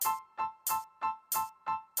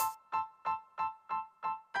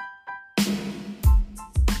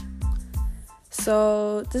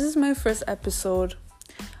So, this is my first episode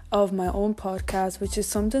of my own podcast, which is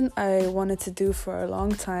something I wanted to do for a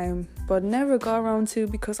long time, but never got around to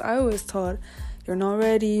because I always thought, you're not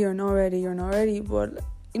ready, you're not ready, you're not ready. But,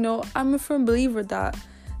 I'm a firm believer that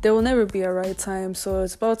there will never be a right time. So,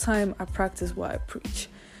 it's about time I practice what I preach.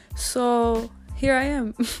 So, here I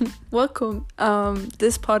am. Welcome.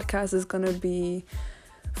 This podcast is going to be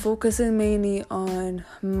focusing mainly on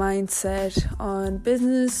mindset, on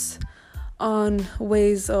business, on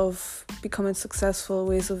ways of becoming successful,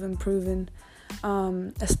 ways of improving,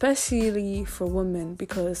 especially for women,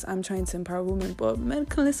 because I'm trying to empower women, but men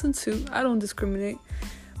can listen too. I don't discriminate,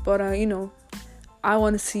 but I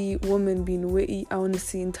want to see women being witty. I want to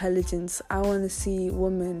see intelligence. I want to see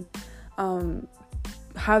women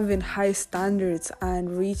having high standards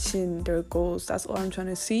and reaching their goals. That's all I'm trying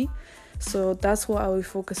to see. So that's what I'll be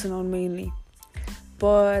focusing on mainly.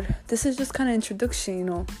 But this is just kind of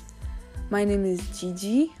introduction, My name is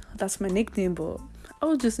Gigi. That's my nickname, but I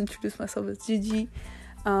will just introduce myself as Gigi.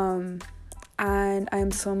 And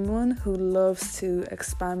I'm someone who loves to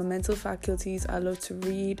expand my mental faculties. I love to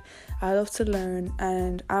read. I love to learn.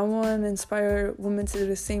 And I want to inspire women to do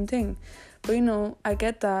the same thing. But, I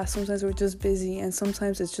get that sometimes we're just busy. And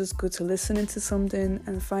sometimes it's just good to listen into something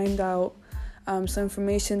and find out some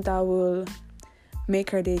information that will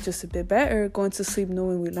make our day just a bit better. Going to sleep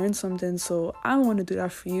knowing we learned something. So I want to do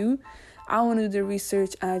that for you. I want to do the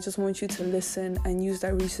research, and I just want you to listen and use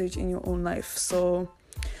that research in your own life. So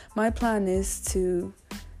my plan is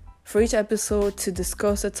for each episode to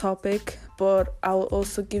discuss a topic, but I will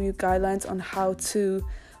also give you guidelines on how to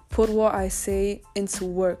put what I say into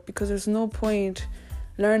work, because there's no point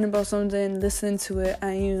learning about something, listening to it,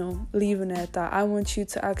 and leaving it at that. I want you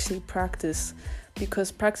to actually practice,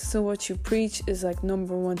 because practicing what you preach is like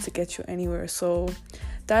number one to get you anywhere. So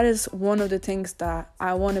that is one of the things that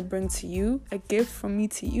I want to bring to you, a gift from me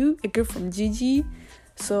to you, a gift from Gigi.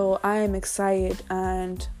 So I am excited,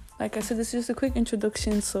 and like I said, this is just a quick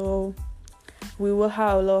introduction. So we will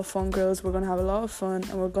have a lot of fun, girls. We're going to have a lot of fun,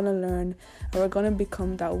 and we're going to learn, and we're going to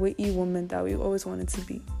become that witty woman that we always wanted to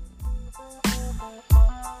be.